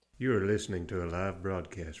You are listening to a live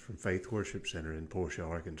broadcast from Faith Worship Center in Portia,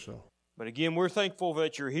 Arkansas. But again, we're thankful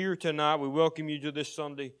that you're here tonight. We welcome you to this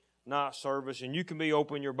Sunday night service, and you can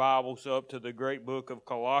open your Bibles up to the great book of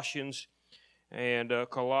Colossians, and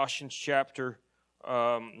Colossians chapter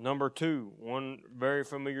number 2, one very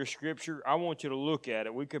familiar scripture. I want you to look at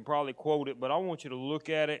it. We could probably quote it, but I want you to look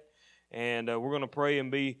at it, and we're going to pray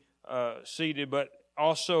and be seated, but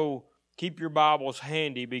also keep your Bibles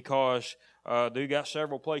handy because they got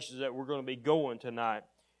several places that we're going to be going tonight,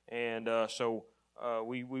 and so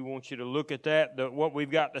we want you to look at that. What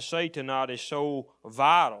we've got to say tonight is so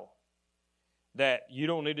vital that you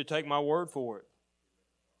don't need to take my word for it.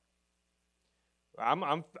 I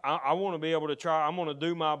want to be able to try. I'm going to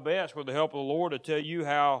do my best with the help of the Lord to tell you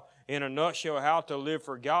how, in a nutshell, how to live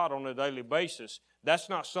for God on a daily basis. That's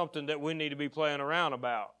not something that we need to be playing around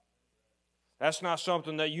about. That's not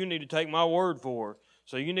something that you need to take my word for.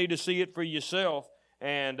 So you need to see it for yourself.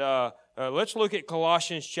 And let's look at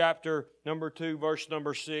Colossians chapter number 2, verse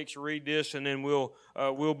number 6. Read this, and then we'll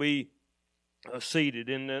be seated.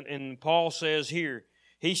 And Paul says here,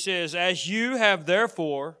 he says, "As you have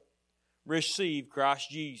therefore received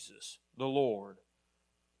Christ Jesus the Lord,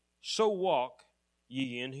 so walk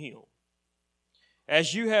ye in Him."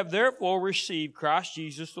 As you have therefore received Christ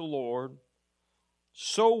Jesus the Lord,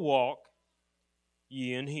 so walk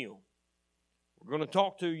ye in Him. We're going to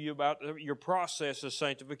talk to you about your process of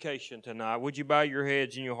sanctification tonight. Would you bow your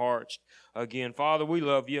heads and your hearts again? Father, we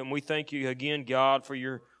love you, and we thank you again, God, for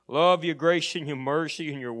your love, your grace, and your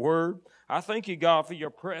mercy, and your word. I thank you, God, for your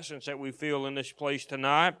presence that we feel in this place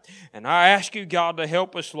tonight. And I ask you, God, to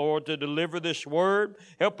help us, Lord, to deliver this word.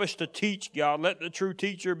 Help us to teach, God. Let the true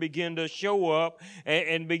teacher begin to show up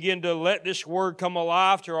and begin to let this word come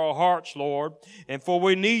alive to our hearts, Lord. And for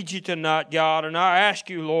we need you tonight, God. And I ask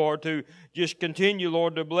you, Lord, to just continue,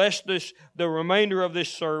 Lord, to bless the remainder of this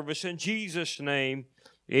service. In Jesus' name,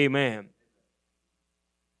 amen.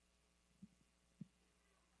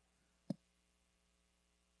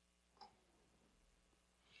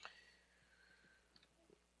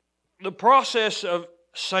 The process of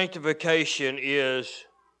sanctification is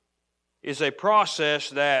a process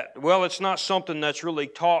that, well, it's not something that's really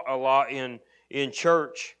taught a lot in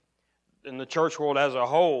church, in the church world as a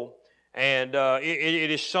whole. And it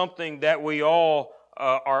is something that we all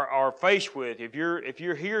are faced with. If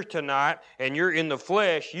you're here tonight and you're in the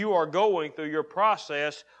flesh, you are going through your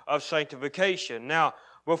process of sanctification. Now,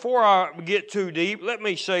 before I get too deep, let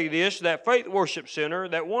me say this, that Faith Worship Center,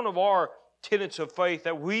 that one of our tenets of faith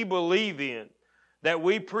that we believe in, that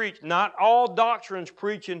we preach, not all doctrines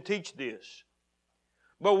preach and teach this,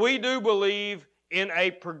 but we do believe in a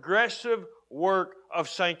progressive work of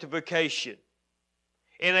sanctification.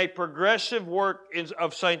 In a progressive work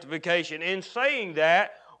of sanctification. In saying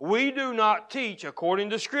that, we do not teach, according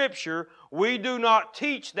to Scripture, we do not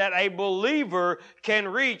teach that a believer can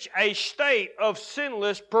reach a state of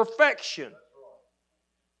sinless perfection.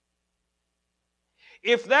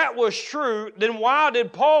 If that was true, then why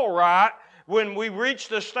did Paul write, when we reach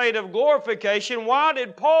the state of glorification, why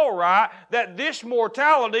did Paul write that this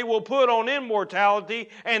mortality will put on immortality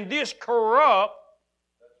and this corrupt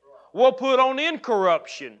will put on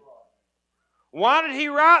incorruption? Why did he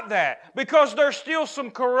write that? Because there's still some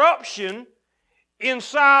corruption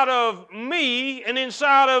inside of me and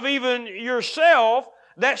inside of even yourself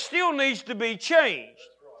that still needs to be changed.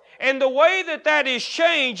 And the way that is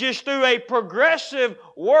changed is through a progressive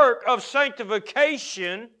work of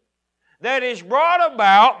sanctification that is brought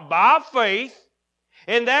about by faith.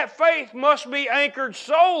 And that faith must be anchored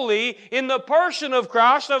solely in the person of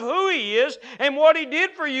Christ, of who He is and what He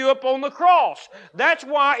did for you upon the cross. That's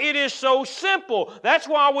why it is so simple. That's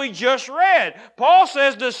why we just read. Paul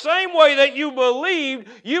says the same way that you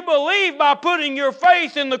believed by putting your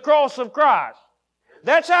faith in the cross of Christ.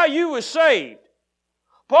 That's how you were saved.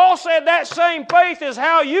 Paul said that same faith is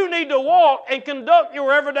how you need to walk and conduct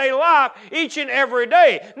your everyday life each and every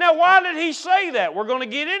day. Now, why did he say that? We're going to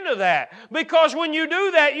get into that. Because when you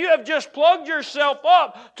do that, you have just plugged yourself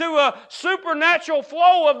up to a supernatural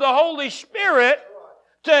flow of the Holy Spirit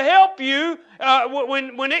to help you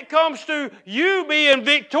when it comes to you being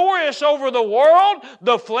victorious over the world,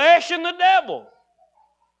 the flesh, and the devil.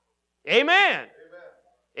 Amen.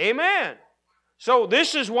 Amen. So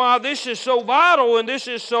this is why this is so vital and this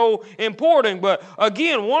is so important. But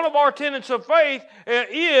again, one of our tenets of faith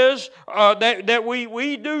is that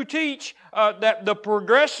we do teach that the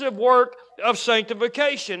progressive work of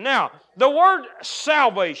sanctification. Now, the word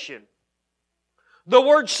salvation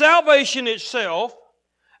itself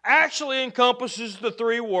actually encompasses the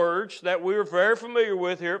three words that we're very familiar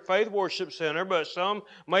with here at Faith Worship Center, but some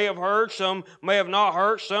may have heard, some may have not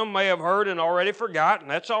heard, some may have heard and already forgotten.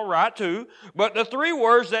 That's all right too. But the three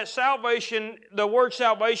words that the word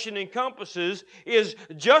salvation encompasses is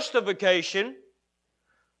justification,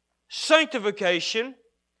 sanctification,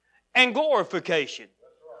 and glorification.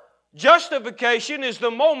 Justification is the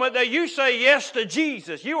moment that you say yes to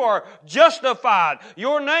Jesus. You are justified.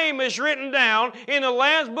 Your name is written down in the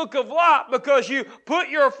Lamb's Book of Life because you put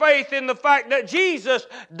your faith in the fact that Jesus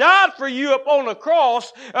died for you upon the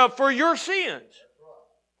cross for your sins.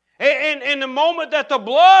 And in the moment that the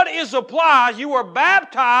blood is applied, you are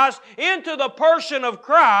baptized into the person of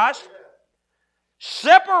Christ,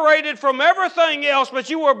 separated from everything else, but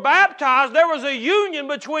you were baptized. There was a union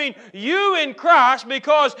between you and Christ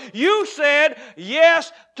because you said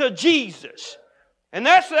yes to Jesus. And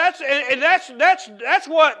that's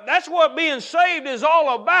what being saved is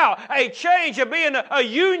all about. A change of being a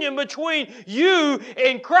union between you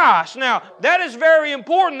and Christ. Now, that is very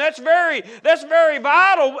important. That's very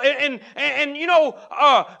vital. And you know,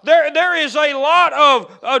 there is a lot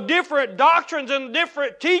of different doctrines and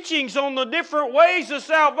different teachings on the different ways of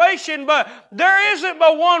salvation, but there isn't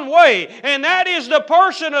but one way, and that is the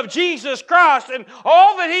person of Jesus Christ. And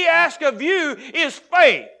all that He asks of you is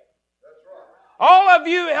faith. All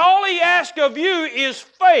He asks of you is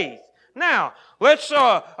faith. Now, let's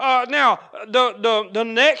now the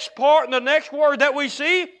next part, the next word that we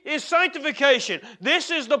see is sanctification. This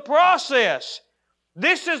is the process.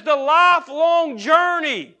 This is the lifelong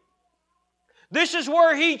journey. This is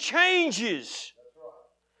where He changes.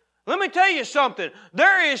 Let me tell you something.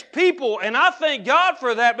 There is people, and I thank God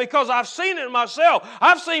for that because I've seen it myself.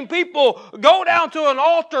 I've seen people go down to an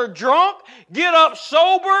altar drunk, get up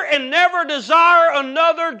sober, and never desire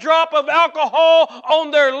another drop of alcohol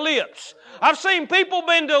on their lips. I've seen people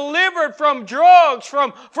being delivered from drugs,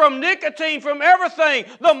 from nicotine, from everything,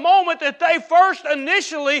 the moment that they first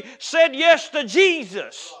initially said yes to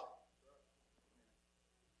Jesus.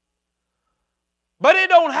 But it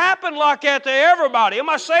don't happen like that to everybody. Am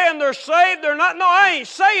I saying they're saved? They're not? No, I ain't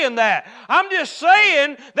saying that. I'm just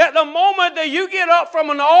saying that the moment that you get up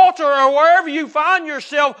from an altar or wherever you find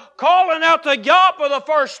yourself calling out to God for the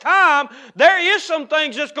first time, there is some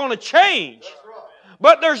things that's going to change.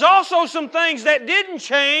 But there's also some things that didn't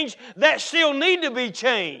change that still need to be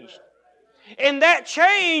changed. And that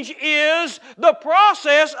change is the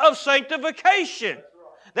process of sanctification.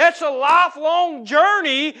 That's a lifelong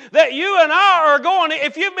journey that you and I are going.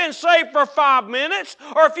 If you've been saved for 5 minutes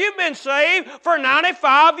or if you've been saved for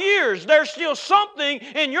 95 years, there's still something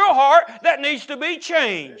in your heart that needs to be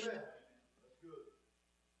changed.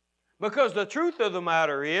 Because the truth of the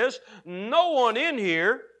matter is, no one in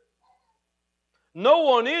here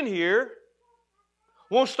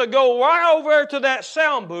wants to go right over to that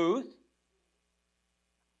sound booth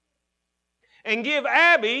and give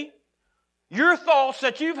Abby your thoughts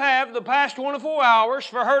that you've had the past 24 hours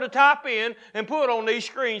for her to type in and put on these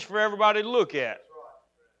screens for everybody to look at.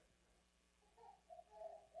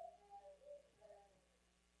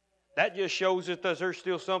 That just shows that there's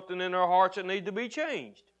still something in our hearts that needs to be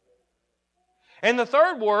changed. And the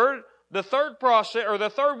third word, the third process, or the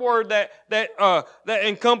third word that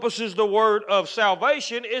encompasses the word of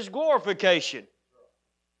salvation is glorification.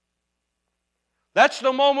 That's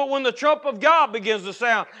the moment when the trump of God begins to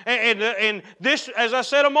sound. And this, as I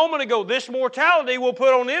said a moment ago, this mortality will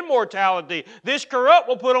put on immortality. This corrupt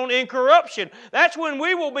will put on incorruption. That's when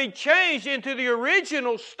we will be changed into the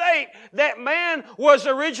original state that man was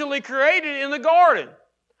originally created in the garden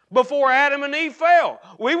before Adam and Eve fell.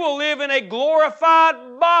 We will live in a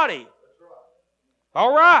glorified body.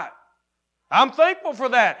 All right. I'm thankful for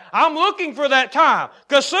that. I'm looking for that time.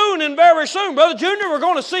 Because soon and very soon, Brother Junior, we're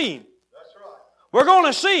going to see Him. We're going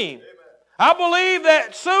to see Him. I believe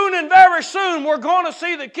that soon and very soon we're going to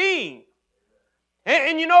see the King.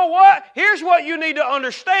 And you know what? Here's what you need to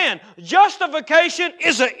understand. Justification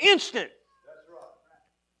is an instant.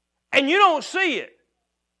 And you don't see it.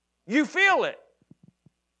 You feel it.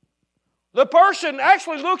 The person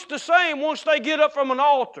actually looks the same once they get up from an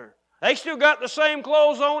altar. They still got the same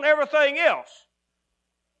clothes on, everything else.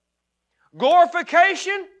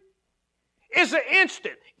 Glorification is an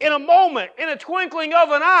instant, in a moment, in a twinkling of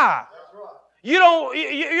an eye.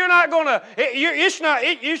 You're not going to. You're just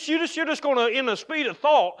going to, in the speed of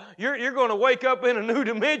thought, you're going to wake up in a new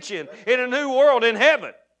dimension, in a new world, in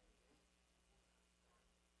heaven.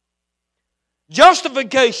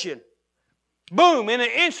 Justification, boom, in an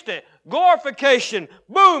instant. Glorification,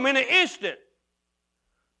 boom, in an instant.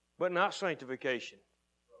 But not sanctification.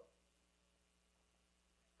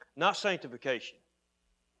 Not sanctification.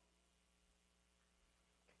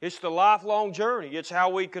 It's the lifelong journey. It's how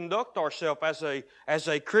we conduct ourselves as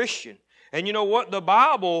a Christian. And you know what? The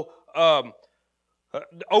Bible,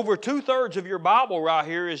 over 2/3 of your Bible right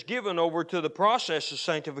here is given over to the process of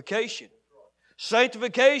sanctification.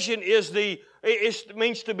 Sanctification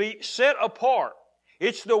means to be set apart.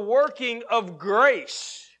 It's the working of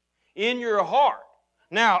grace in your heart.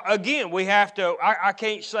 Now, again, I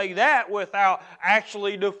can't say that without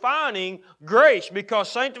actually defining grace,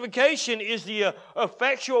 because sanctification is the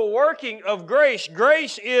effectual working of grace.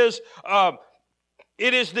 Grace is,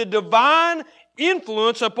 it is the divine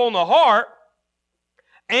influence upon the heart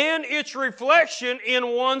and its reflection in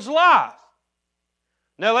one's life.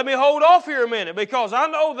 Now, let me hold off here a minute, because I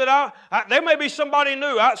know that there may be somebody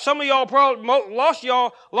new. Some of y'all probably,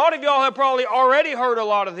 a lot of y'all have probably already heard a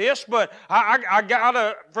lot of this, but I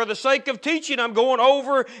gotta, for the sake of teaching, I'm going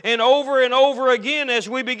over and over and over again as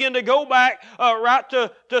we begin to go back right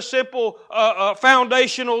to simple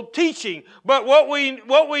foundational teaching. But what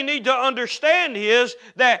we need to understand is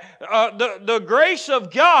that the grace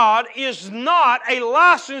of God is not a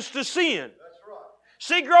license to sin.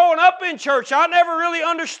 See, growing up in church, I never really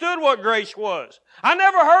understood what grace was. I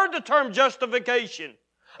never heard the term justification.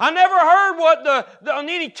 I never heard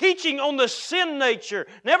any teaching on the sin nature.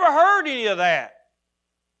 Never heard any of that.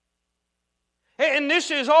 And this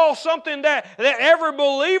is all something that every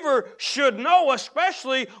believer should know,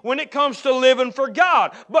 especially when it comes to living for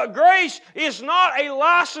God. But grace is not a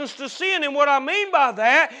license to sin. And what I mean by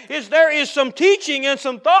that is there is some teaching and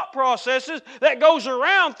some thought processes that goes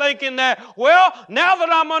around thinking that, well, now that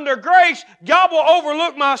I'm under grace, God will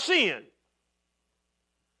overlook my sin.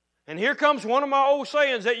 And here comes one of my old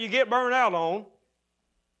sayings that you get burned out on.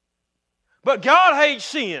 But God hates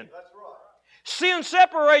sin. Sin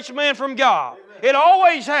separates man from God. Amen. It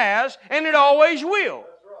always has, and it always will. Right.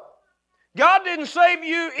 God didn't save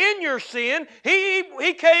you in your sin.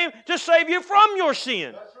 He came to save you from your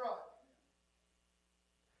sin. That's right.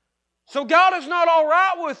 So God is not all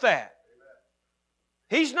right with that.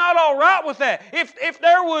 He's not all right with that. If it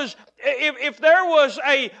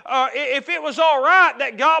was all right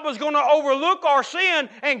that God was going to overlook our sin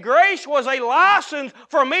and grace was a license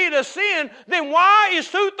for me to sin, then why is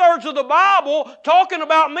 2/3 of the Bible talking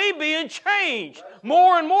about me being changed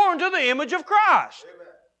more and more into the image of Christ?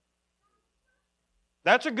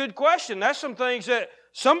 That's a good question. That's some things that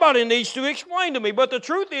somebody needs to explain to me. But the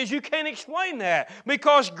truth is, you can't explain that,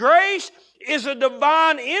 because grace is a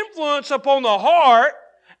divine influence upon the heart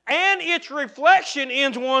and its reflection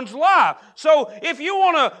in one's life. So if you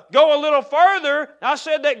want to go a little further, I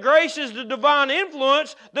said that grace is the divine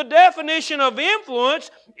influence. The definition of influence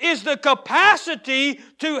is the capacity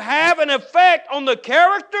to have an effect on the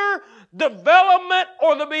character, development,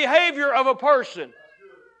 or the behavior of a person.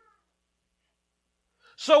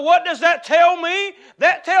 So what does that tell me?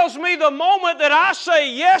 That tells me the moment that I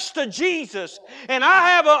say yes to Jesus and I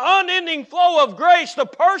have an unending flow of grace, the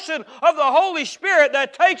person of the Holy Spirit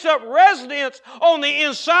that takes up residence on the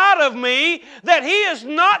inside of me, that He is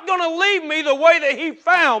not going to leave me the way that He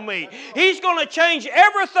found me. He's going to change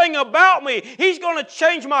everything about me. He's going to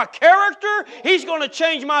change my character. He's going to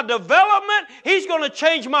change my development. He's going to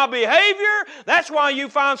change my behavior. That's why you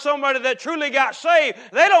find somebody that truly got saved.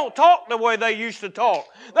 They don't talk the way they used to talk.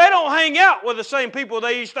 They don't hang out with the same people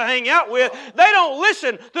they used to hang out with. They don't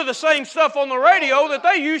listen to the same stuff on the radio that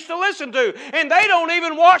they used to listen to. And they don't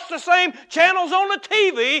even watch the same channels on the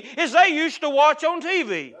TV as they used to watch on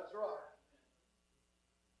TV. That's right.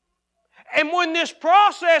 And when this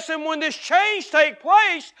process and when this change take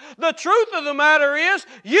place, the truth of the matter is,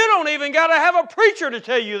 you don't even got to have a preacher to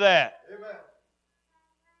tell you that. Amen.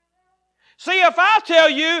 See, if I tell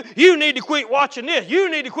you, you need to quit watching this, you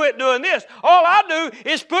need to quit doing this, all I do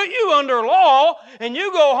is put you under law, and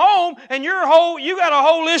you go home, and you got a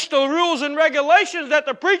whole list of rules and regulations that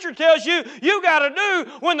the preacher tells you got to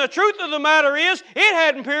do, when the truth of the matter is, it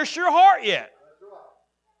hadn't pierced your heart yet.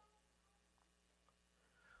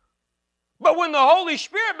 But when the Holy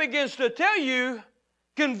Spirit begins to tell you,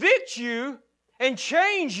 convict you, and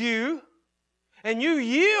change you, and you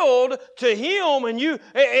yield to Him and you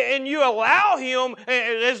allow Him,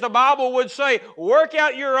 as the Bible would say, work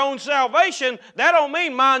out your own salvation, that don't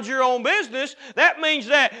mean mind your own business. That means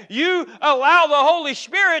that you allow the Holy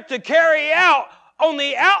Spirit to carry out on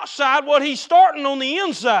the outside what He's starting on the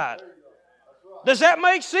inside. Does that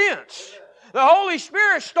make sense? the Holy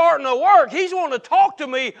Spirit's starting to work. He's wanting to talk to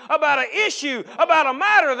me about an issue, about a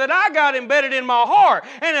matter that I got embedded in my heart.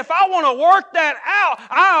 And if I want to work that out,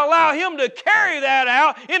 I allow Him to carry that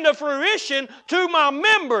out into fruition to my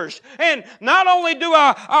members. And not only do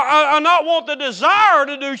I not want the desire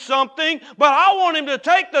to do something, but I want Him to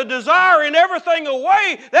take the desire and everything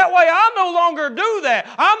away. That way I no longer do that.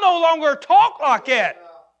 I no longer talk like that.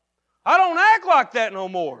 I don't act like that no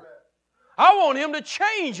more. I want Him to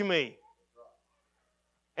change me.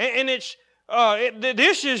 And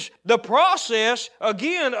this is the process,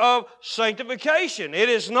 again, of sanctification. It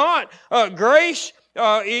is not grace.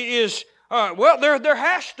 There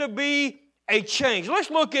has to be a change. Let's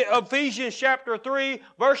look at Ephesians chapter 3,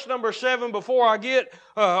 verse number 7, before I get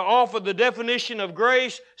off of the definition of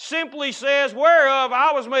grace. Simply says, whereof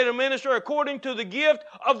I was made a minister according to the gift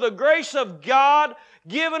of the grace of God,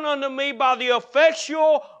 given unto me by the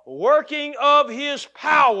effectual working of His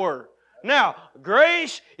power. Now,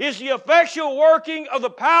 grace is the effectual working of the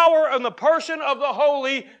power and the person of the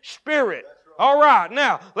Holy Spirit. All right,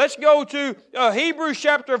 now, let's go to Hebrews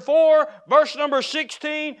chapter 4, verse number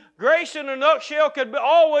 16. Grace in a nutshell could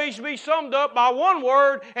always be summed up by one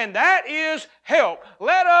word, and that is help.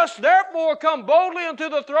 Let us therefore come boldly unto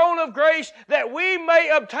the throne of grace, that we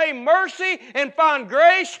may obtain mercy and find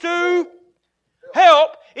grace to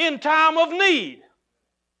help in time of need.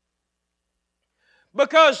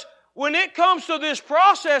 Because when it comes to this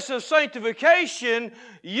process of sanctification,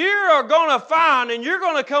 you are going to find and you're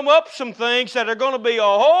going to come up some things that are going to be a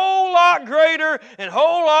whole lot greater and a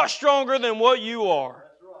whole lot stronger than what you are.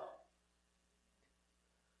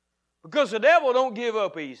 Because the devil don't give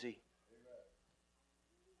up easy.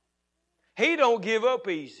 He don't give up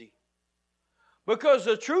easy. Because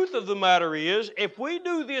the truth of the matter is, if we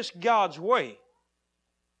do this God's way,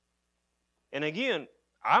 and again,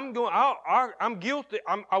 I'm guilty.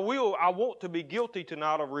 I want to be guilty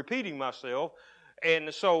tonight of repeating myself.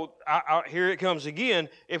 And so here it comes again.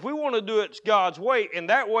 If we want to do it God's way, and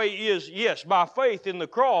that way is, yes, by faith in the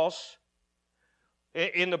cross,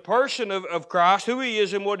 in the person of Christ, who He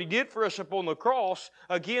is and what He did for us upon the cross,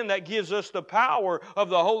 again, that gives us the power of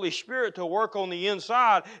the Holy Spirit to work on the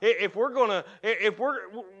inside. The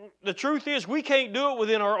truth is, we can't do it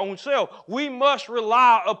within our own self. We must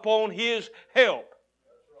rely upon His help.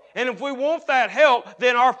 And if we want that help,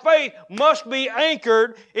 then our faith must be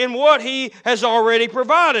anchored in what He has already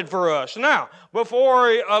provided for us. Now,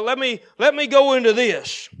 before let me go into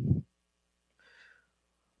this.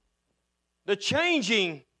 The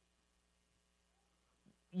changing,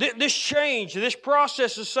 this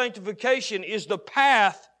process of sanctification is the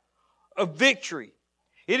path of victory.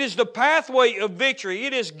 It is the pathway of victory.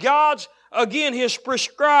 It is God's, again, His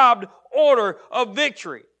prescribed order of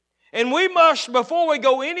victory. And we must, before we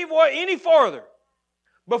go any farther,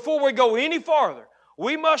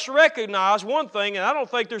 we must recognize one thing, and I don't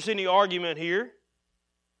think there's any argument here,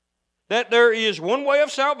 that there is one way of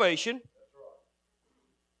salvation,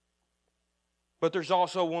 but there's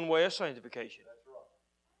also one way of sanctification.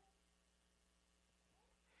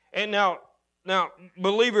 And now,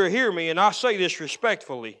 believer, hear me, and I say this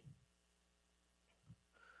respectfully.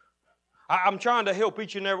 I'm trying to help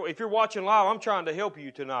each and every, if you're watching live, I'm trying to help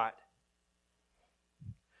you tonight.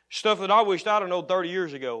 Stuff that I wished I'd have known 30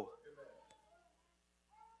 years ago.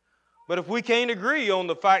 But if we can't agree on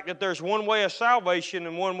the fact that there's one way of salvation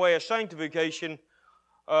and one way of sanctification,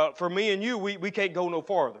 for me and you, we can't go no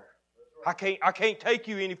farther. I can't take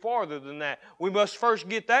you any farther than that. We must first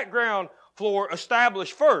get that ground floor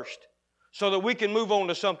established first, so that we can move on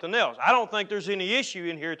to something else. I don't think there's any issue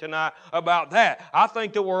in here tonight about that. I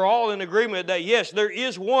think that we're all in agreement that yes, there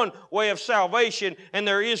is one way of salvation and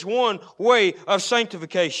there is one way of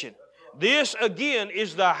sanctification. This, again,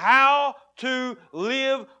 is the how to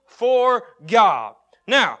live for God.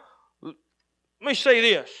 Now, let me say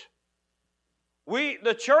this.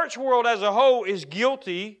 The church world as a whole is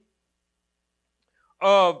guilty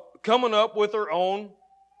of coming up with their own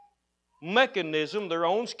mechanism, their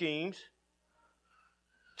own schemes,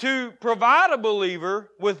 to provide a believer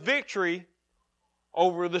with victory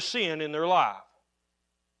over the sin in their life.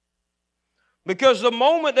 Because the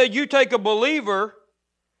moment that you take a believer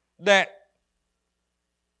that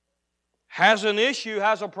has an issue,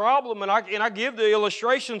 has a problem, and I give the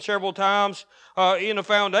illustration several times in a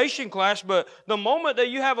foundation class, but the moment that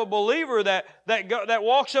you have a believer that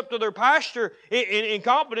walks up to their pastor in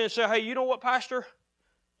confidence and say, hey, you know what, pastor?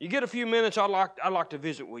 You get a few minutes, I'd like to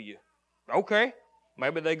visit with you. Okay.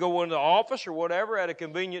 Maybe they go into the office or whatever at a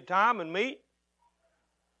convenient time and meet.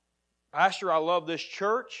 Pastor, I love this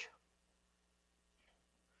church.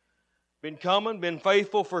 Been coming, been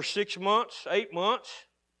faithful for 6 months, 8 months.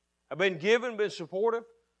 I've been giving, been supportive.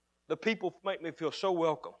 The people make me feel so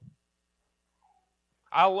welcome.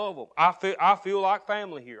 I love them. I feel like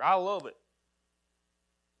family here. I love it.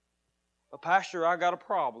 But Pastor, I got a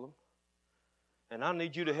problem, and I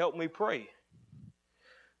need you to help me pray.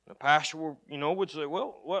 The pastor would say,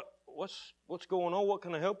 well, what's going on? What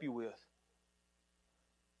can I help you with?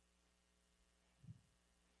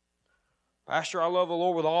 Pastor, I love the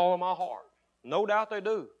Lord with all of my heart. No doubt they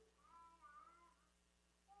do.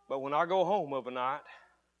 But when I go home of a night,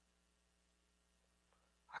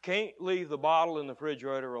 I can't leave the bottle in the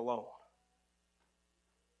refrigerator alone.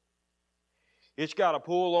 It's got a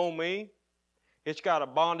pull on me. It's got a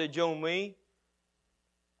bondage on me.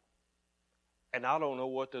 And I don't know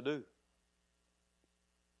what to do.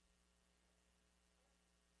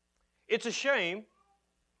 It's a shame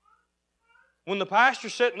when the pastor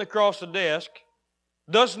sitting across the desk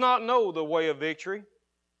does not know the way of victory.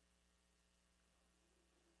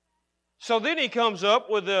 So then he comes up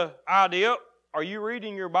with the idea, are you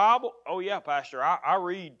reading your Bible? Oh yeah, Pastor, I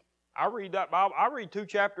read that Bible. I read 2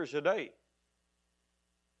 chapters a day.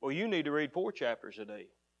 Well, you need to read 4 chapters a day.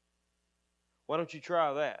 Why don't you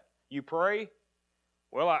try that? You pray?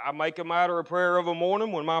 Well, I make a matter of prayer of a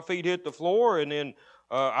morning when my feet hit the floor, and then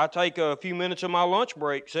I take a few minutes of my lunch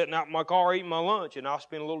break, sitting out in my car eating my lunch, and I'll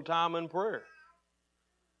spend a little time in prayer.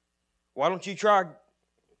 Why don't you try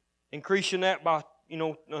increasing that by,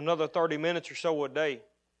 another 30 minutes or so a day?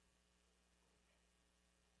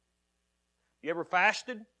 You ever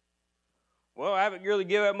fasted? Well, I haven't really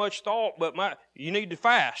given that much thought, but you need to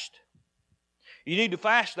fast. You need to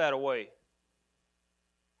fast that away.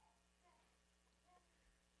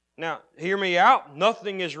 Now, hear me out.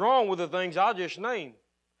 Nothing is wrong with the things I just named.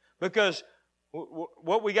 Because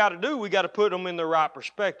what we got to do, we got to put them in the right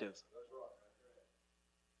perspective.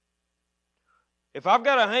 If I've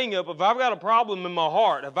got a hang-up, if I've got a problem in my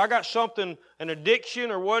heart, if I got something, an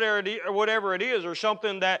addiction or whatever it is, or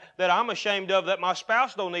something that I'm ashamed of that my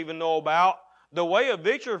spouse don't even know about, the way of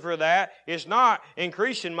victory for that is not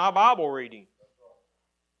increasing my Bible reading.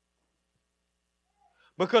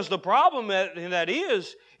 Because the problem that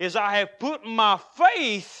is I have put my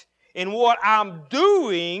faith in what I'm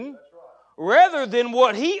doing rather than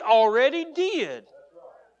what He already did.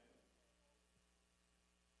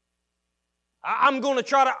 I'm going to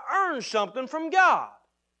try to earn something from God.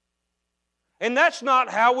 And that's not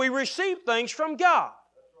how we receive things from God.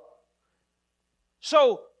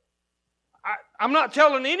 So, I'm not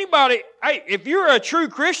telling anybody, hey, if you're a true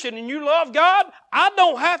Christian and you love God, I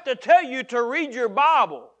don't have to tell you to read your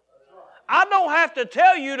Bible. I don't have to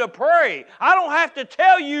tell you to pray. I don't have to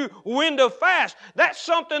tell you when to fast. That's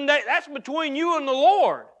something that's between you and the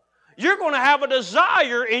Lord. You're going to have a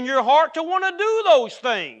desire in your heart to want to do those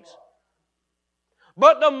things.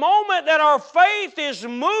 But the moment that our faith is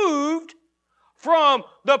moved from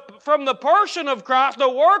the person of Christ, the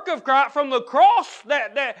work of Christ, from the cross,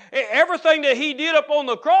 that everything that He did up on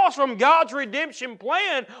the cross, from God's redemption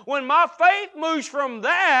plan, when my faith moves from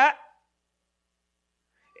that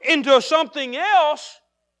into something else,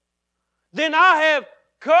 then I have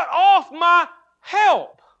cut off my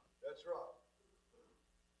help. That's right.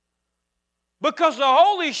 Because the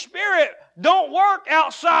Holy Spirit don't work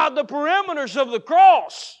outside the perimeters of the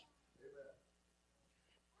cross.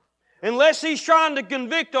 Unless He's trying to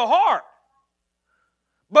convict a heart.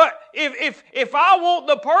 But if I want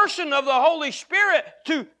the person of the Holy Spirit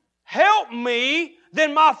to help me,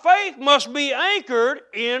 then my faith must be anchored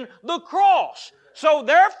in the cross. So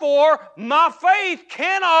therefore, my faith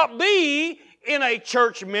cannot be in a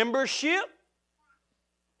church membership,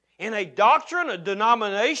 in a doctrine, a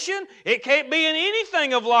denomination. It can't be in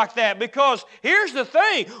anything of like that, because here's the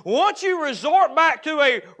thing. Once you resort back to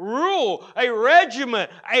a rule, a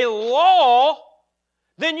regiment, a law,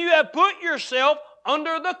 then you have put yourself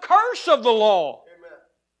under the curse of the law.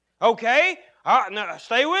 Amen. Okay? Now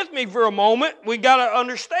stay with me for a moment. We got to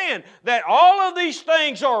understand that all of these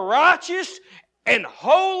things are righteous and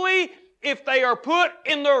holy if they are put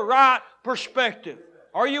in the right perspective.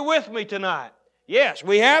 Are you with me tonight? Yes,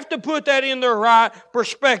 we have to put that in the right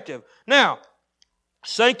perspective. Now,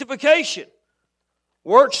 sanctification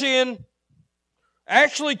works in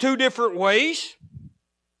actually 2 different ways.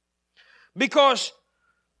 Because,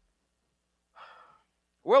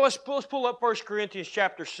 well, let's pull up 1 Corinthians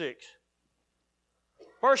chapter 6.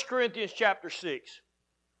 1 Corinthians chapter 6.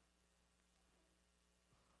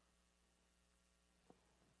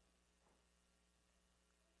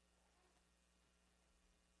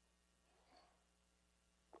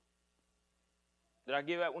 Did I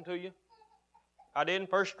give that one to you? I didn't.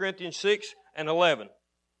 1 Corinthians 6 and 11.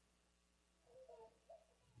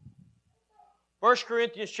 1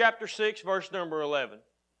 Corinthians chapter 6, verse number 11.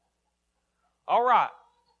 All right.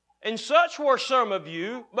 And such were some of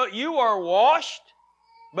you, but you are washed,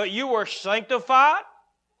 but you were sanctified,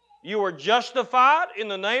 you were justified in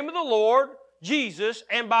the name of the Lord Jesus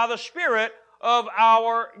and by the Spirit of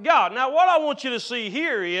our God. Now what I want you to see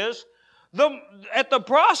here is, at the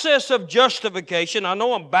process of justification, I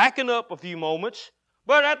know I'm backing up a few moments,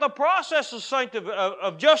 but at the process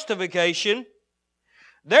of justification,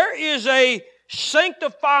 there is a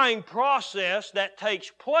sanctifying process that takes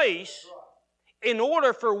place in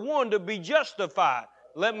order for one to be justified.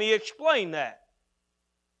 Let me explain that.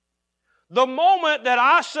 The moment that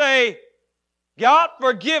I say, God,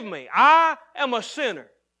 forgive me, I am a sinner.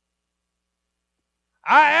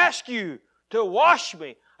 I ask you to wash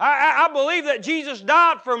me. I believe that Jesus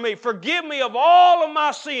died for me. Forgive me of all of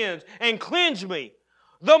my sins and cleanse me.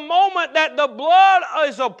 The moment that the blood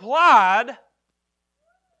is applied,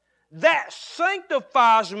 that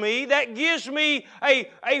sanctifies me, that gives me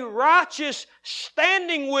a righteous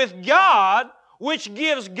standing with God, which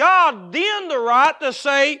gives God then the right to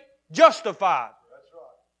say, justified.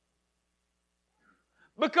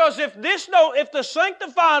 Because if the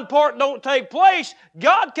sanctifying part don't take place,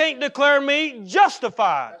 God can't declare me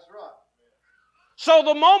justified. That's right. So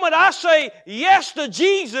the moment I say yes to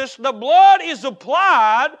Jesus, the blood is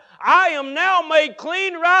applied, I am now made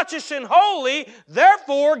clean, righteous, and holy.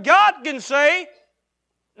 Therefore, God can say,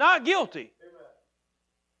 not guilty. Amen.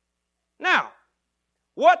 Now,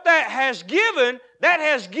 what that has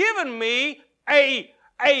given me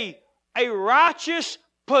a righteous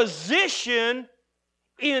position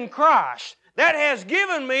in Christ. That has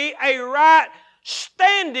given me a right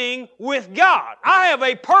standing with God. I have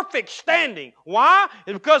a perfect standing. Why?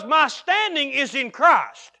 It's because my standing is in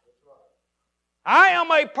Christ. I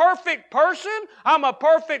am a perfect person. I'm a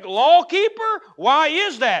perfect law keeper. Why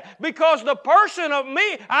is that? Because the person of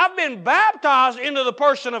me, I've been baptized into the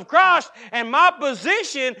person of Christ, and my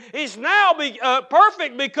position is now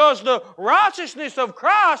perfect because the righteousness of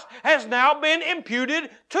Christ has now been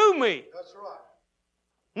imputed to me. That's right.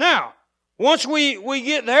 Now, once we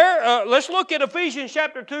get there, let's look at Ephesians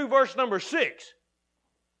chapter 2, verse number 6.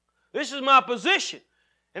 This is my position.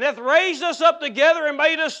 And hath raised us up together and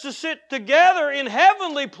made us to sit together in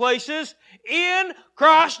heavenly places in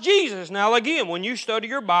Christ Jesus. Now again, when you study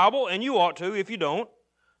your Bible, and you ought to if you don't,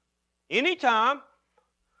 anytime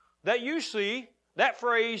that you see that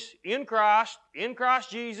phrase, in Christ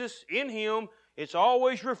Jesus, in Him, it's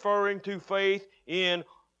always referring to faith in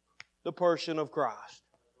the person of Christ.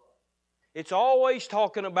 It's always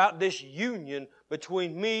talking about this union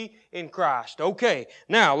between me and Christ. Okay,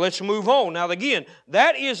 now let's move on. Now again,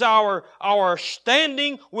 that is our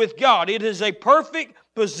standing with God. It is a perfect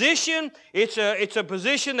position. It's a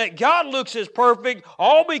position that God looks as perfect,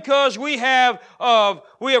 all because we have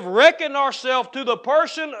reckoned ourselves to the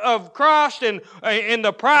person of Christ and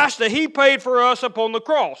the price that He paid for us upon the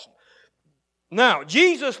cross. Now,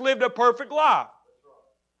 Jesus lived a perfect life.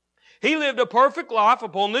 He lived a perfect life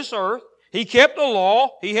upon this earth. He kept the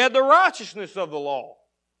law. He had the righteousness of the law.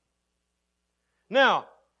 Now,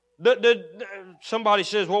 somebody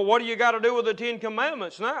says, well, what do you got to do with the 10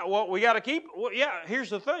 Commandments now? Well, we got to keep... Well, yeah,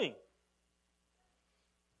 here's the thing.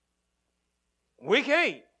 We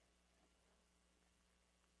can't.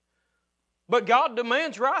 But God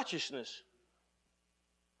demands righteousness.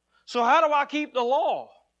 So how do I keep the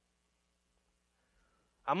law?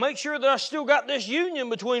 I make sure that I still got this union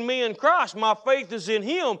between me and Christ. My faith is in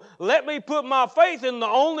Him. Let me put my faith in the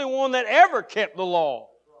only one that ever kept the law.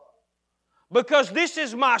 Because this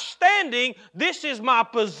is my standing, this is my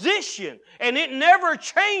position, and it never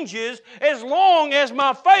changes as long as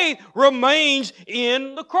my faith remains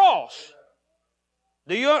in the cross.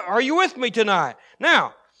 Are you with me tonight?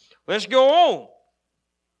 Now, let's go on.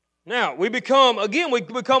 Now, we become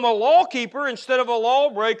a law keeper instead of a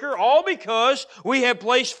lawbreaker, all because we have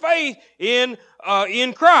placed faith in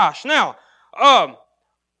Christ. Now,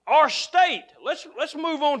 our state. Let's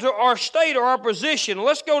move on to our state or our position.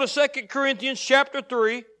 Let's go to 2 Corinthians chapter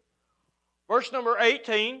 3, verse number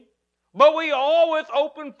 18. But we all with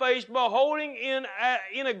open face, beholding in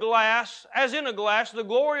a glass, as in a glass, the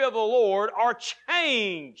glory of the Lord, are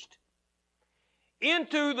changed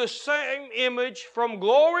into the same image from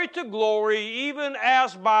glory to glory, even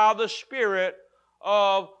as by the Spirit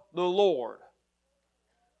of the Lord.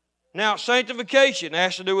 Now, sanctification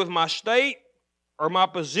has to do with my state or my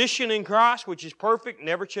position in Christ, which is perfect,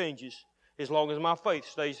 never changes, as long as my faith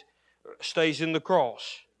stays in the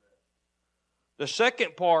cross. The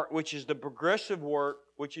second part, which is the progressive work,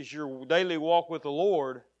 which is your daily walk with the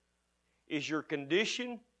Lord, is your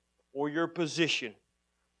condition or your position.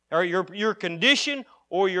 or your condition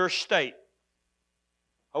or your state.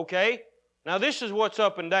 Okay? Now this is what's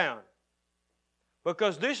up and down.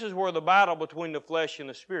 Because this is where the battle between the flesh and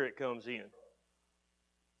the spirit comes in.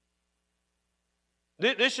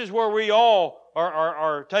 This is where we all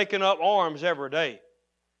are taking up arms every day.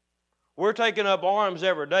 We're taking up arms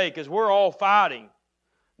every day because we're all fighting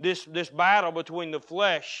this battle between the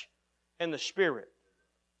flesh and the spirit.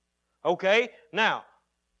 Okay? Now,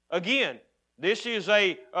 again, this is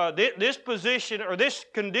this position or this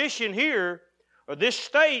condition here, or this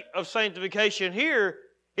state of sanctification here,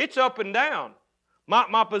 it's up and down.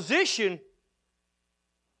 My position,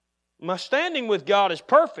 my standing with God is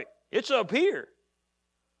perfect. It's up here.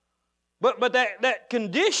 But that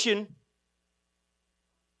condition,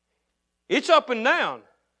 it's up and down.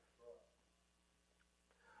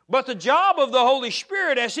 But the job of the Holy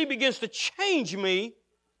Spirit as He begins to change me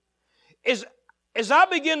is as I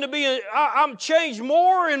begin to be, I'm changed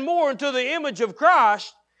more and more into the image of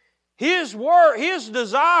Christ. His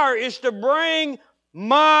desire is to bring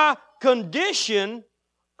my condition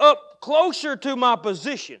up closer to my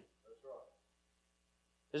position.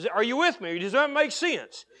 Are you with me? Does that make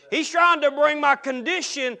sense? He's trying to bring my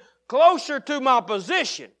condition closer to my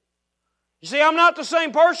position. You see, I'm not the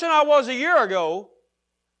same person I was a year ago.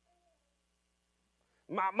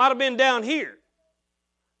 Might have been down here.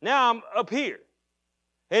 Now I'm up here.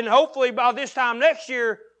 And hopefully by this time next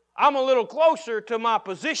year, I'm a little closer to my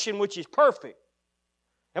position, which is perfect.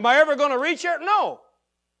 Am I ever going to reach it? No.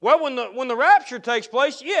 Well, when the rapture takes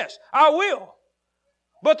place, yes, I will.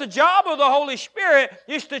 But the job of the Holy Spirit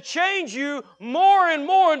is to change you more and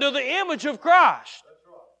more into the image of Christ.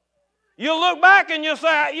 You'll look back and you'll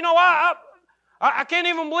say, you know, I can't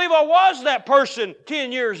even believe I was that person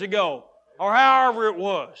 10 years ago, or however it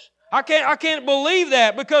was. I can't believe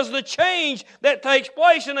that, because the change that takes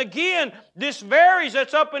place, and again, this varies,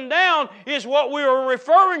 that's up and down, is what we are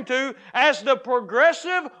referring to as the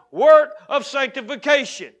progressive work of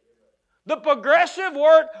sanctification. The progressive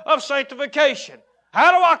work of sanctification.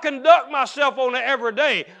 How do I conduct myself on it every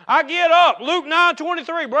day? I get up. Luke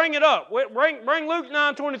 9:23, bring it up. Bring Luke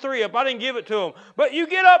 9:23 up. I didn't give it to them. But you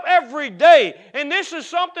get up every day. And this is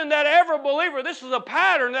something that every believer, this is a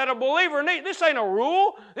pattern that a believer needs. This ain't a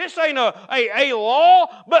rule. This ain't a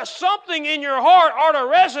law. But something in your heart ought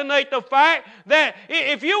to resonate the fact that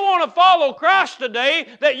if you want to follow Christ today,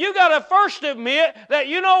 that you got to first admit that,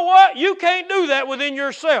 you know what? You can't do that within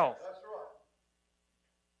yourself.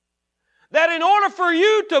 That in order for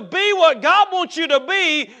you to be what God wants you to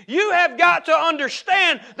be, you have got to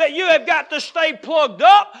understand that you have got to stay plugged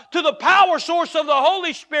up to the power source of the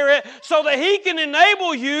Holy Spirit so that He can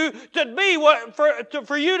enable you to be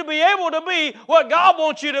for you to be able to be what God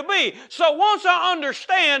wants you to be. So once I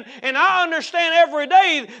understand, and I understand every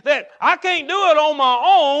day that I can't do it on my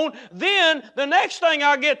own, then the next thing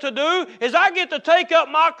I get to do is I get to take up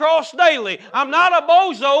my cross daily. I'm not a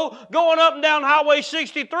bozo going up and down Highway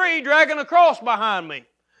 63 dragging a cross behind me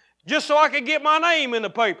just so I could get my name in the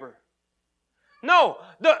paper. No,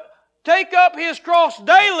 take up His cross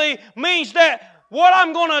daily means that what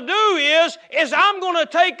I'm going to do is I'm going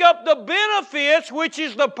to take up the benefits, which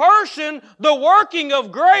is the person, the working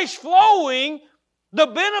of grace flowing, the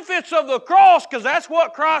benefits of the cross, because that's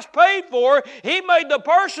what Christ paid for. He made the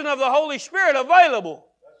person of the Holy Spirit available.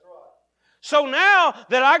 So now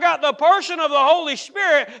that I got the person of the Holy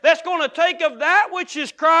Spirit that's going to take of that which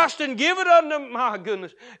is Christ and give it unto, my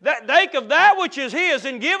goodness, take of that which is His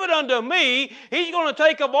and give it unto me, He's going to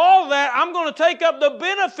take of all that. I'm going to take up the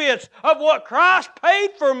benefits of what Christ paid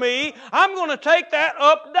for me. I'm going to take that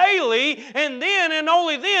up daily, and then and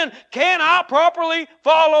only then can I properly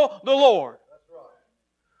follow the Lord.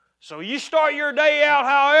 So you start your day out,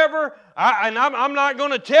 however, I'm not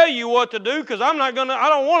going to tell you what to do, because I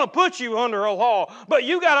don't want to put you under a law. But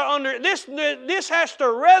you got to this has to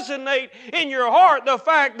resonate in your heart, the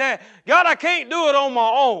fact that, God, I can't do it on my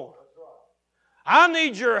own. I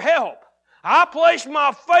need your help. I place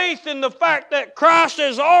my faith in the fact that Christ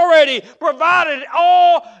has already provided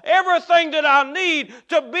everything that I need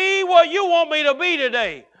to be what you want me to be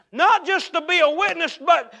today. Not just to be a witness,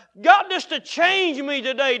 but God, just to change me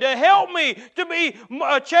today, to help me to be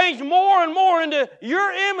changed more and more into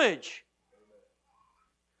your image.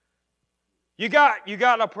 You got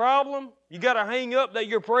a problem? You got a hang up that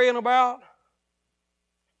you're praying about?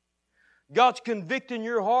 God's convicting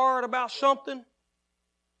your heart about something?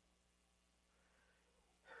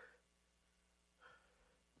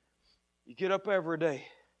 You get up every day.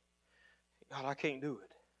 God, I can't do it.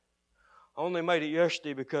 I only made it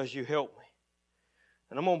yesterday because you helped me.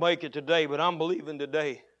 And I'm going to make it today, but I'm believing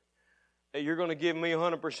today that you're going to give me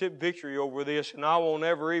 100% victory over this and I won't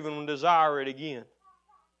ever even desire it again.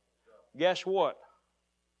 Guess what?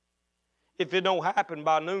 If it don't happen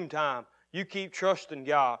by noontime, you keep trusting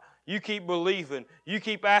God. You keep believing. You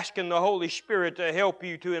keep asking the Holy Spirit to help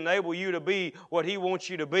you, to enable you to be what He wants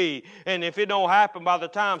you to be. And if it don't happen by the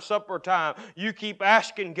time supper time, you keep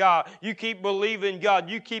asking God. You keep believing God.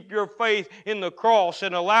 You keep your faith in the cross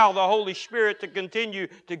and allow the Holy Spirit to continue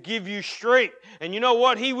to give you strength. And you know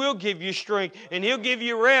what? He will give you strength, and He'll give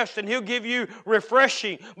you rest, and He'll give you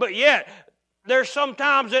refreshing. But yet, there's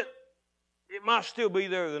sometimes that it might still be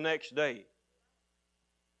there the next day.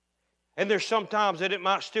 And there's sometimes that it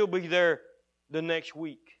might still be there the next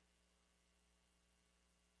week.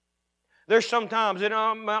 There's sometimes that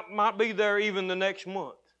it might be there even the next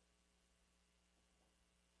month.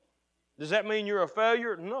 Does that mean you're a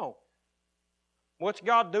failure? No. What's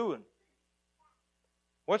God doing?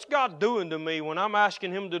 What's God doing to me when I'm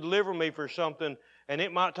asking Him to deliver me for something and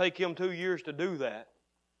it might take Him 2 years to do that?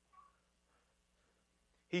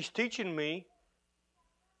 He's teaching me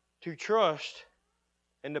to trust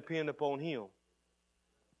and depend upon Him.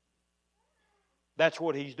 That's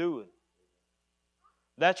what He's doing.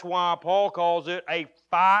 That's why Paul calls it a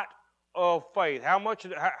fight of faith. How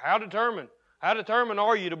determined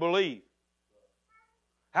are you to believe?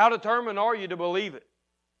 How determined are you to believe it?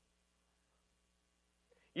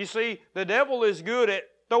 You see, the devil is good at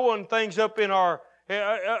throwing things up at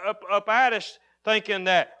us, thinking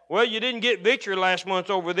that, well, you didn't get victory last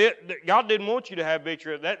month over this. God didn't want you to have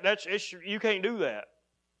victory. You can't do that.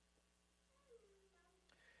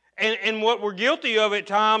 And what we're guilty of at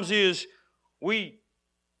times is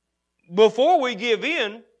before we give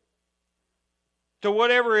in to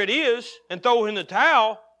whatever it is and throw in the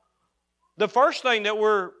towel, the first thing that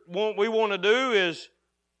we want to do is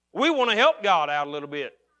we want to help God out a little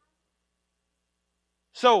bit.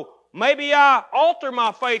 So maybe I alter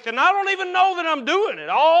my faith, and I don't even know that I'm doing it.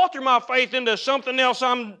 I'll alter my faith into something else.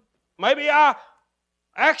 Maybe I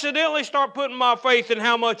accidentally start putting my faith in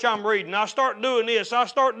how much I'm reading. I start doing this. I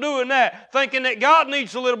start doing that, thinking that God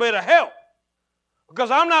needs a little bit of help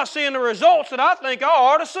because I'm not seeing the results that I think I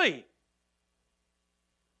ought to see.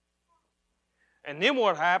 And then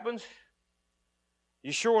what happens?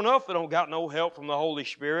 You sure enough don't got no help from the Holy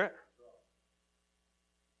Spirit.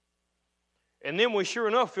 And then we sure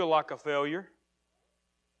enough feel like a failure.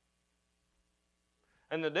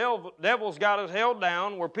 And the devil's got us held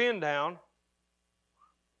down. We're pinned down.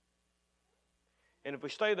 And if we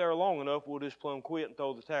stay there long enough, we'll just plumb quit and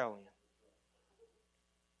throw the towel in.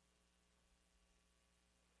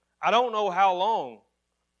 I don't know how long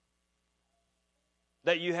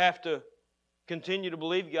that you have to continue to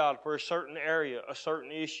believe God for a certain area, a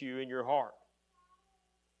certain issue in your heart.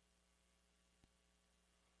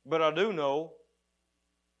 But I do know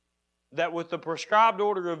that with the prescribed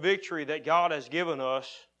order of victory that God has given us,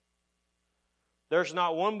 there's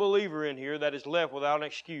not one believer in here that is left without an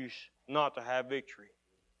excuse not to have victory.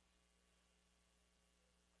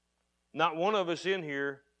 Not one of us in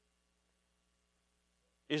here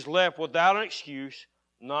is left without an excuse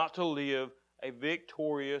not to live a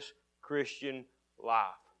victorious Christian life.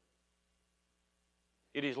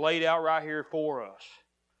 It is laid out right here for us.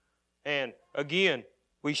 And again,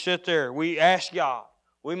 we sit there, we ask God.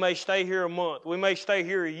 We may stay here a month, we may stay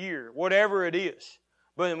here a year, whatever it is.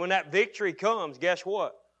 But when that victory comes, guess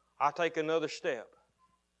what? I take another step.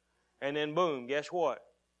 And then boom, guess what?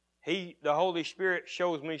 The Holy Spirit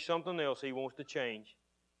shows me something else He wants to change.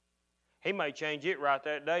 He may change it right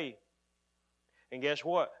that day. And guess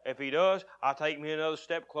what? If He does, I take me another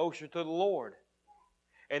step closer to the Lord.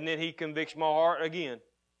 And then He convicts my heart again.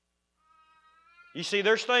 You see,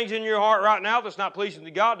 there's things in your heart right now that's not pleasing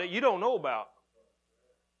to God that you don't know about.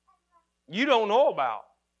 You don't know about.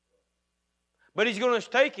 But He's going to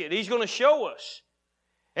take it. He's going to show us.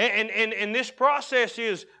 And this process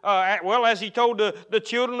is, as He told the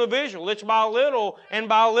children of Israel, it's by little and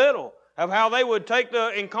by little of how they would take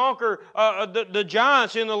and conquer the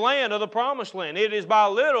giants in the land of the promised land. It is by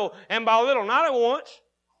little and by little. Not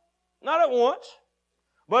at once,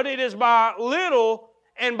 but it is by little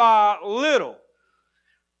and by little.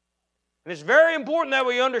 And it's very important that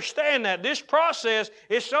we understand that this process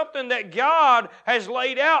is something that God has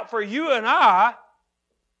laid out for you and I.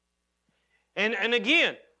 And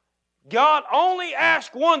again, God only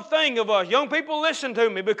asks one thing of us. Young people, listen to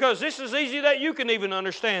me, because this is easy that you can even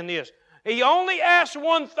understand this. He only asks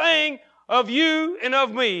one thing of you and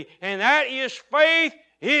of me, and that is faith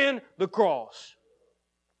in the cross.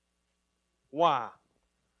 Why?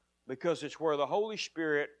 Because it's where the Holy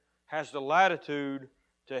Spirit has the latitude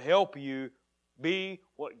to help you be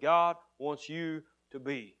what God wants you to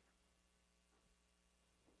be.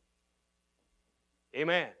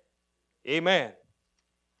 Amen. Amen.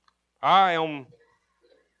 I'm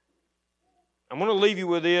going to leave you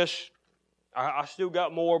with this. I still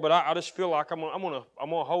got more, but I just feel like I'm gonna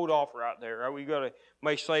hold off right there. We got to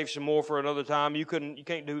may save some more for another time. You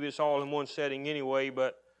can't do this all in one setting anyway.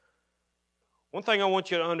 But one thing I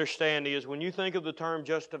want you to understand is when you think of the term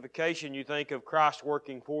justification, you think of Christ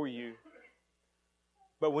working for you.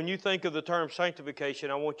 But when you think of the term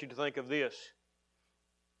sanctification, I want you to think of this.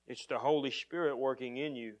 It's the Holy Spirit working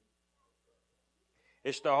in you.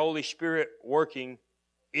 It's the Holy Spirit working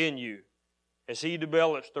in you as He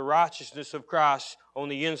develops the righteousness of Christ on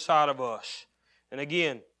the inside of us. And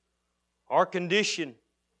again, our condition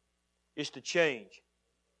is to change.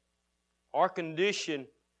 Our condition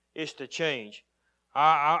is to change.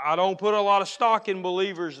 I don't put a lot of stock in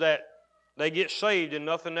believers that they get saved and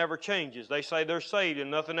nothing ever changes. They say they're saved and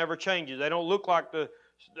nothing ever changes. They don't look like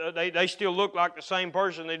they still look like the same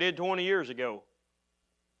person they did 20 years ago.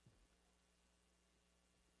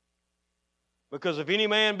 Because if any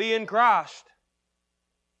man be in Christ,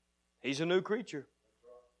 he's a new creature.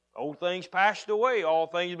 Old things passed away, all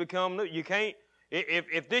things become new. You can't,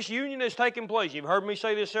 if this union is taking place, you've heard me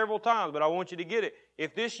say this several times, but I want you to get it.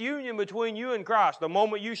 If this union between you and Christ, the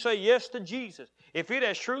moment you say yes to Jesus, if it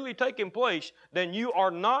has truly taken place, then you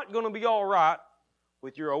are not going to be all right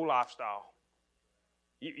with your old lifestyle.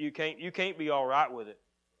 You can't be all right with it.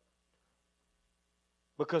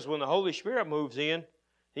 Because when the Holy Spirit moves in,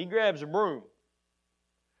 He grabs a broom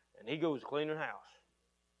and He goes to cleaning house.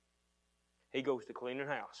 He goes to cleaning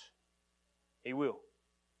house. He will.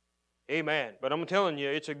 Amen. But I'm telling you,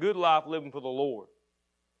 it's a good life living for the Lord.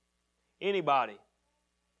 Anybody,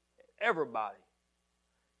 everybody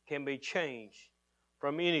can be changed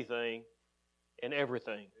from anything and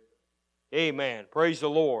everything. Amen. Praise the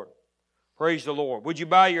Lord. Praise the Lord. Would you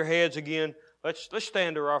bow your heads again? Let's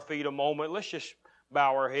stand to our feet a moment. Let's just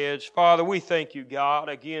bow our heads. Father, we thank You, God,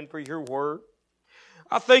 again for Your word.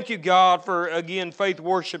 I thank You, God, for, again, Faith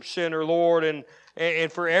Worship Center, Lord, and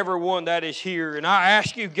for everyone that is here. And I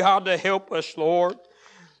ask You, God, to help us, Lord.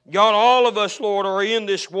 God, all of us, Lord, are in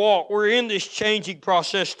this walk. We're in this changing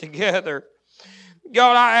process together.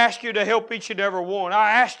 God, I ask You to help each and every one.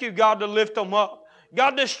 I ask You, God, to lift them up.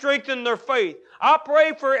 God, to strengthen their faith. I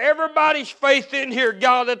pray for everybody's faith in here,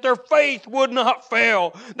 God, that their faith would not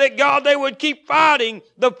fail. That, God, they would keep fighting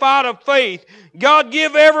the fight of faith. God,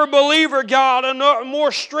 give every believer, God,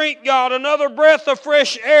 more strength, God, another breath of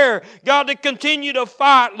fresh air, God, to continue to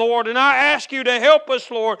fight, Lord. And I ask You to help us,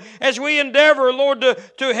 Lord, as we endeavor, Lord,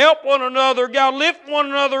 to help one another. God, lift one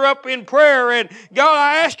another up in prayer. And, God,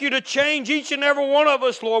 I ask You to change each and every one of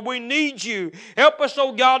us, Lord. We need You. Help us,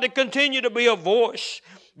 oh God, to continue to be a voice,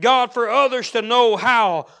 God, for others to know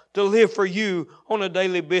how to live for You on a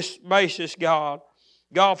daily basis, God.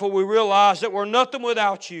 God, for we realize that we're nothing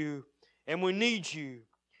without You, and we need You.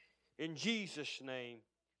 In Jesus' name,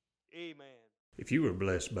 amen. If you were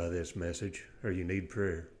blessed by this message or you need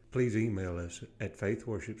prayer, please email us at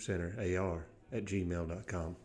faithworshipcenterar@gmail.com.